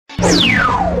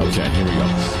Okay, here we go.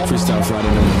 Freestyle Friday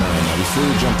 #9. Now, before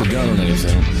we jump the gun on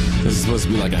anything, this is supposed to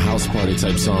be like a house party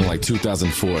type song like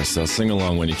 2004, so sing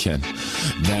along when you can.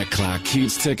 That clock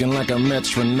keeps ticking like a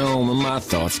metronome, and my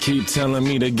thoughts keep telling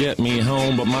me to get me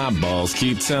home, but my balls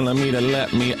keep telling me to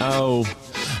let me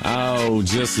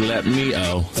just let me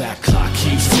That clock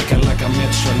keeps ticking like a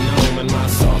metronome, and my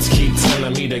thoughts keep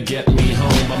telling me to get me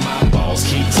home, but my balls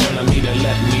keep telling me to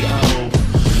let me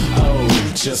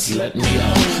just let me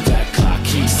That clock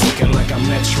keeps ticking like a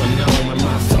metronome, and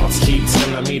my thoughts keep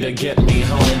telling me to get me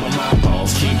home, but my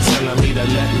balls keep telling me to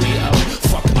let me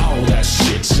fuck all that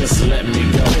shit, just let me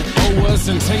go. Owers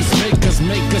and tastemakers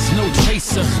make us no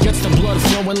chaser. Gets the blood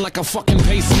flowing like a fucking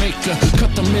pacemaker.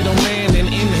 Cut the middleman and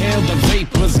inhale the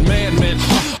vapors. Madman,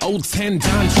 old 10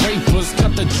 Don Drapers.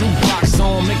 Cut the jukebox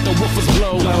on, make the woofers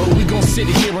blow. We gon' sit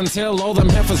here until all them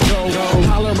heifers go.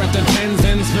 Holler at the tens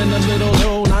and spend a little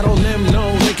dough. Not on them,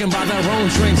 no, they can buy their own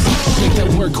drinks. Take that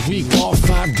work week off,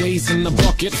 5 days in the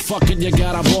bucket. Fuck it, you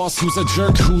got a boss who's a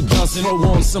jerk who doesn't. Throw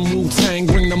on some Wu-Tang,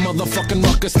 bring the motherfucking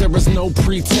ruckus. There is no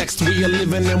pretext. We are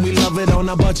living and we love it on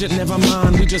a budget, never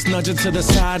mind. We just nudge it to the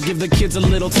side, give the kids a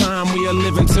little time. We are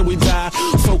living till we die.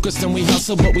 Focused and we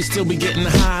hustle, but we still be getting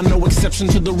high. No exception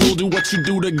to the rule, do what you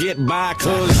do to get by.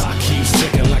 Cause I keep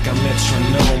ticking like a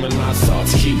metronome, and my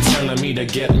thoughts keep telling me to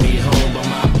get me home, but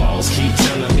my balls keep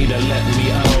telling me to let me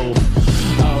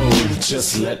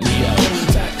just let me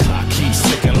That clock keeps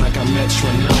ticking like a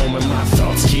metronome, and my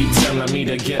thoughts keep telling me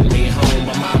to get me home,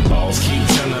 but my balls keep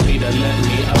telling me to let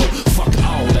me fuck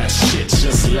all that shit,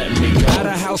 just let me go. At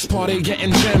a house party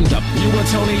getting jammed up, you were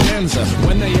Tony Danza.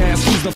 When they ask who's the